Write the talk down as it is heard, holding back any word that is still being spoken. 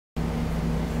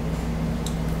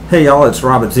Hey y'all, it's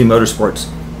Rob at Z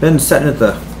Motorsports. Been sitting at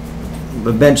the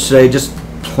bench today just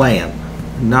playing.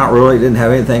 Not really, didn't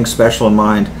have anything special in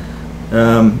mind.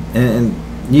 And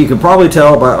you can probably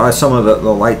tell by some of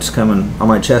the lights coming on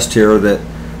my chest here that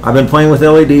I've been playing with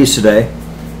LEDs today.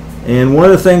 And one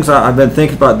of the things I've been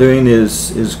thinking about doing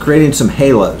is creating some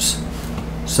halos.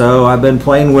 So I've been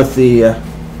playing with the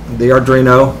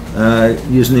Arduino,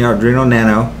 using the Arduino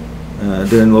Nano,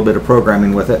 doing a little bit of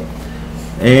programming with it.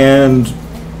 And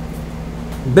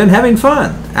been having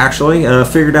fun, actually.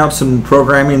 Figured out some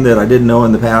programming that I didn't know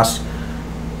in the past.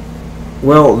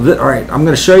 Well, all right, I'm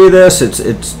going to show you this.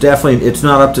 It's definitely, it's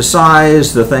not up to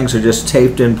size. The things are just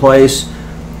taped in place,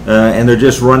 and they're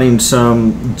just running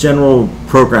some general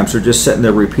programs. They're just sitting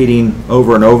there repeating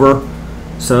over and over.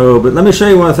 So, but let me show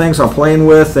you one of the things I'm playing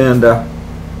with, and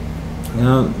you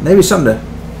know, maybe something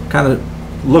to kind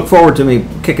of look forward to me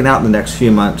kicking out in the next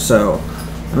few months. So,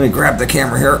 let me grab the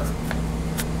camera here.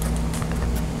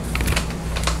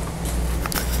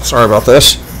 Sorry about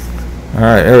this. All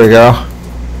right, here we go.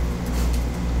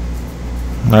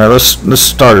 All right, let's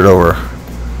start it over.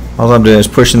 All I'm doing is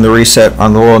pushing the reset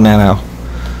on the little Nano.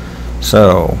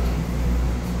 So,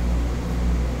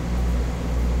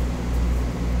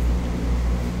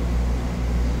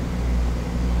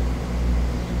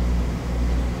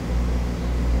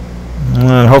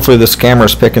 and hopefully this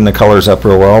camera's picking the colors up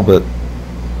real well, but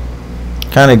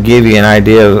kind of give you an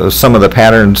idea of some of the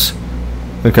patterns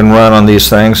we can run on these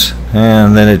things,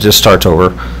 and then it just starts over.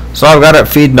 So I've got it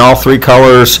feeding all three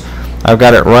colors. I've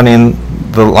got it running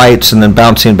the lights and then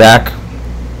bouncing back,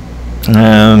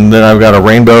 and then I've got a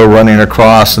rainbow running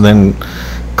across and then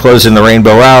closing the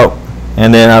rainbow out,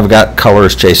 and then I've got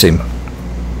colors chasing.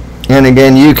 And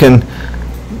again, you can,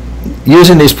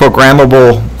 using these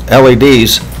programmable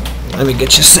LEDs, let me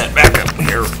get you set back up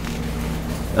here.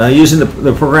 Using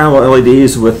the programmable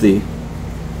LEDs with the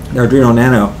Arduino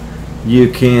Nano, you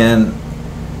can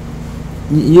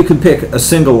pick a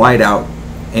single light out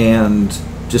and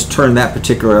just turn that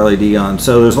particular LED on.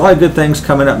 So there's a lot of good things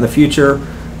coming up in the future.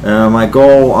 My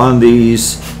goal on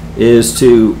these is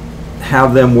to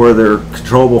have them where they're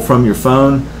controllable from your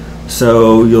phone.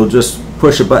 So you'll just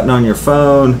push a button on your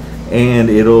phone and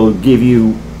it'll give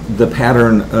you the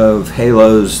pattern of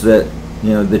halos that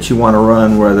you want to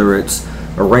run, whether it's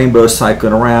a rainbow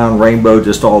cycling around, rainbow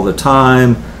just all the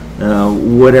time,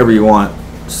 whatever you want.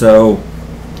 So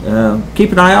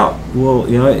keep an eye out. Well,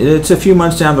 it's a few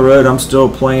months down the road. I'm still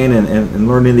playing and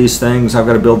learning these things. I've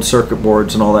got to build circuit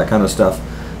boards and all that kind of stuff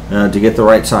to get the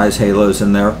right size halos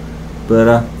in there.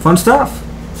 But fun stuff.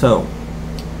 So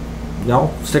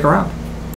y'all stick around.